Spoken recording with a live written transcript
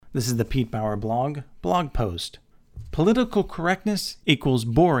This is the Pete Bauer blog, BlogPost. Political correctness equals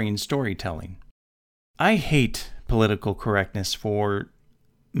boring storytelling. I hate political correctness for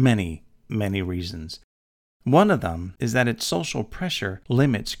many reasons. One of them is that its social pressure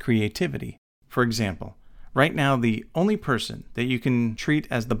limits creativity. For example, right now the only person that you can treat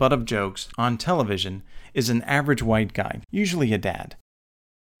as the butt of jokes on television is an average white guy, usually a dad.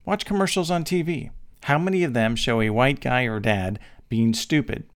 Watch commercials on TV. How many of them show a white guy or dad being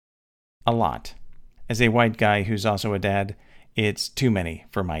stupid? A lot. As a white guy who's also a dad, it's too many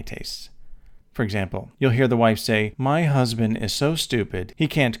for my tastes. For example, you'll hear the wife say, "My husband is so stupid, he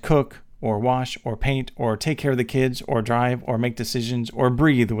can't cook, or wash, or paint, or take care of the kids, or drive, or make decisions, or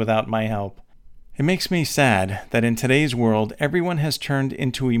breathe without my help." It makes me sad that in today's world, everyone has turned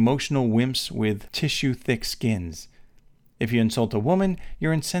into emotional wimps with tissue-thick skins. If you insult a woman,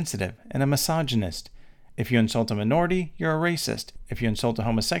 you're insensitive and a misogynist. If you insult a minority, you're a racist. If you insult a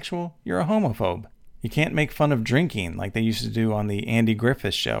homosexual, you're a homophobe. You can't make fun of drinking like they used to do on the Andy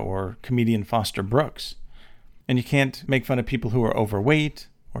Griffith Show or comedian Foster Brooks. And you can't make fun of people who are overweight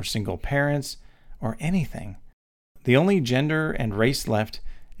or single parents or anything. The only gender and race left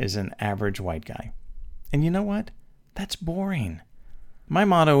is an average white guy. And you know what? That's boring. My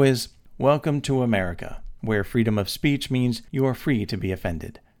motto is, "Welcome to America, where freedom of speech means you are free to be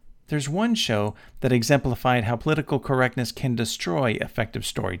offended." There's one show that exemplified how political correctness can destroy effective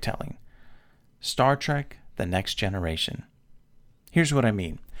storytelling. Star Trek: The Next Generation. Here's what I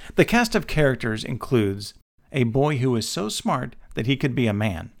mean. The cast of characters includes a boy who is so smart that he could be a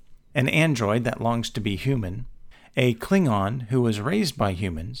man, an android that longs to be human, a Klingon who was raised by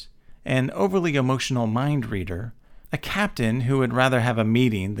humans, an overly emotional mind reader, a captain who would rather have a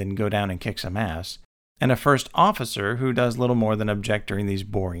meeting than go down and kick some ass, and a first officer who does little more than object during these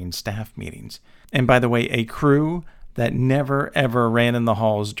boring staff meetings. And by the way, a crew that never ever ran in the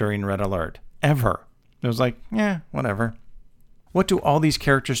halls during Red Alert. Ever. It was like, whatever. What do all these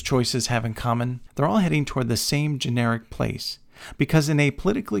characters' choices have in common? They're all heading toward the same generic place. Because in a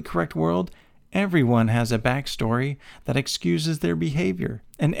politically correct world, everyone has a backstory that excuses their behavior,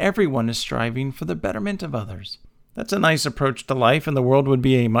 and everyone is striving for the betterment of others. That's a nice approach to life, and the world would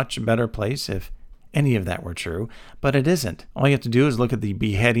be a much better place if any of that were true, but it isn't. All you have to do is look at the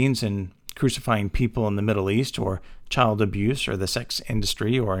beheadings and crucifying people in the Middle East, or child abuse, or the sex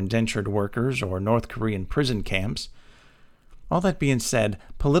industry, or indentured workers, or North Korean prison camps. All that being said,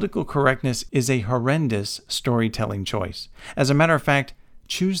 political correctness is a horrendous storytelling choice. As a matter of fact,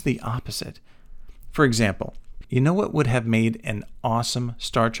 choose the opposite. For example, you know what would have made an awesome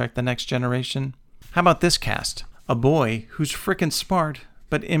Star Trek: The Next Generation? How about this cast? A boy who's frickin' smart,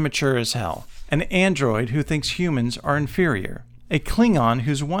 but immature as hell. An android who thinks humans are inferior. A Klingon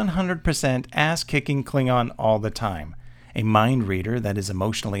who's 100% ass-kicking Klingon all the time. A mind reader that is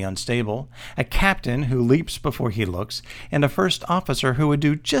emotionally unstable. A captain who leaps before he looks. And a first officer who would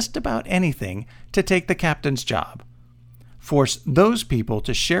do just about anything to take the captain's job. Force those people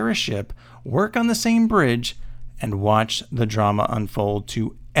to share a ship, work on the same bridge, and watch the drama unfold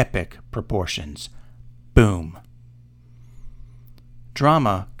to epic proportions. Boom.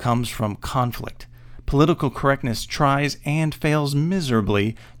 Drama comes from conflict. Political correctness tries and fails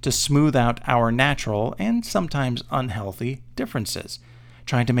miserably to smooth out our natural and sometimes unhealthy differences,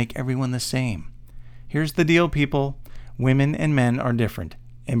 trying to make everyone the same. Here's the deal, people. Women and men are different.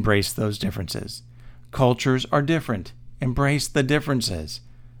 Embrace those differences. Cultures are different. Embrace the differences.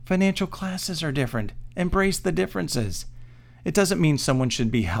 Financial classes are different. Embrace the differences. It doesn't mean someone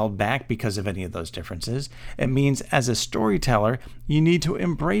should be held back because of any of those differences. It means as a storyteller, you need to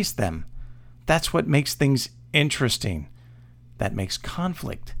embrace them. That's what makes things interesting. That makes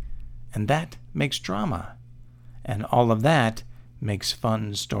conflict. And that makes drama. And all of that makes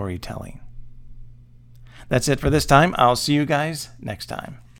fun storytelling. That's it for this time. I'll see you guys next time.